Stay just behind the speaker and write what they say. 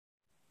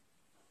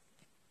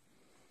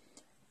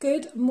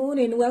Good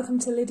morning. Welcome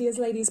to Lydia's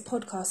Ladies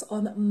podcast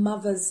on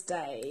Mother's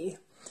Day.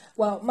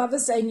 Well,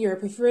 Mother's Day in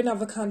Europe, if you're in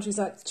other countries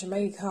like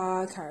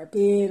Jamaica,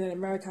 Caribbean and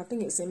America, I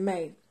think it's in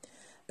May.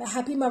 But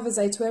happy Mother's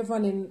Day to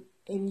everyone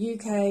in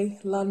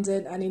UK,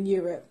 London and in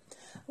Europe.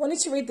 I wanted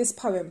to read this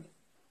poem.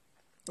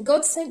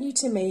 God sent you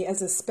to me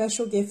as a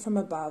special gift from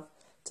above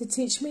to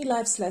teach me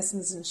life's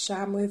lessons and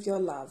shower me with your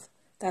love.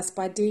 That's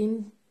by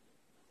Deanne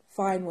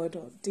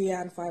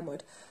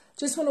Finewood.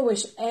 Just want to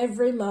wish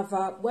every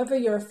mother, whether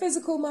you're a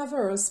physical mother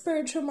or a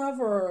spiritual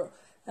mother or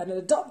an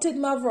adopted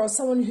mother or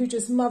someone who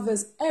just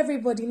mothers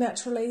everybody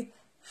naturally,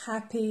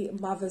 happy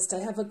Mother's Day.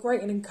 Have a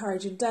great and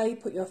encouraging day.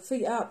 Put your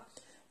feet up,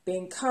 be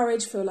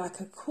encouraged, feel like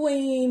a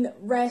queen,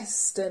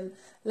 rest and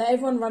let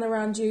everyone run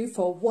around you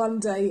for one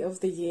day of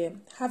the year.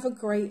 Have a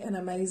great and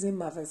amazing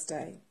Mother's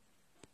Day.